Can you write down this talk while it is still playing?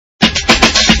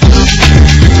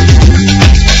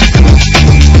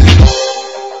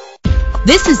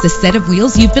This is the set of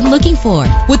wheels you've been looking for,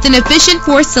 with an efficient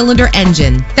 4-cylinder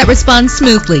engine that responds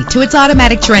smoothly to its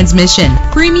automatic transmission.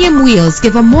 Premium wheels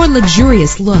give a more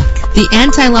luxurious look. The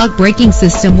anti-lock braking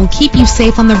system will keep you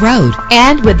safe on the road.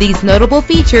 And with these notable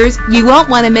features, you won't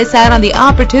want to miss out on the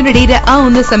opportunity to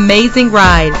own this amazing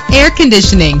ride. Air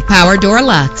conditioning, power door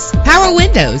locks, power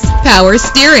windows, power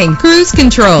steering, cruise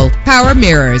control, power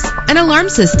mirrors, an alarm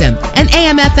system, an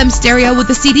AM/FM stereo with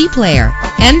a CD player.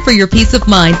 And for your peace of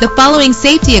mind, the following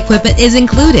safety equipment is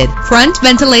included: front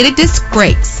ventilated disc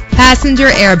brakes, passenger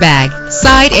airbag,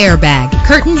 side airbag,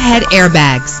 curtain head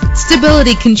airbags,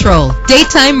 stability control,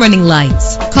 daytime running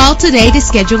lights. Call today to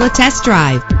schedule a test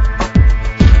drive.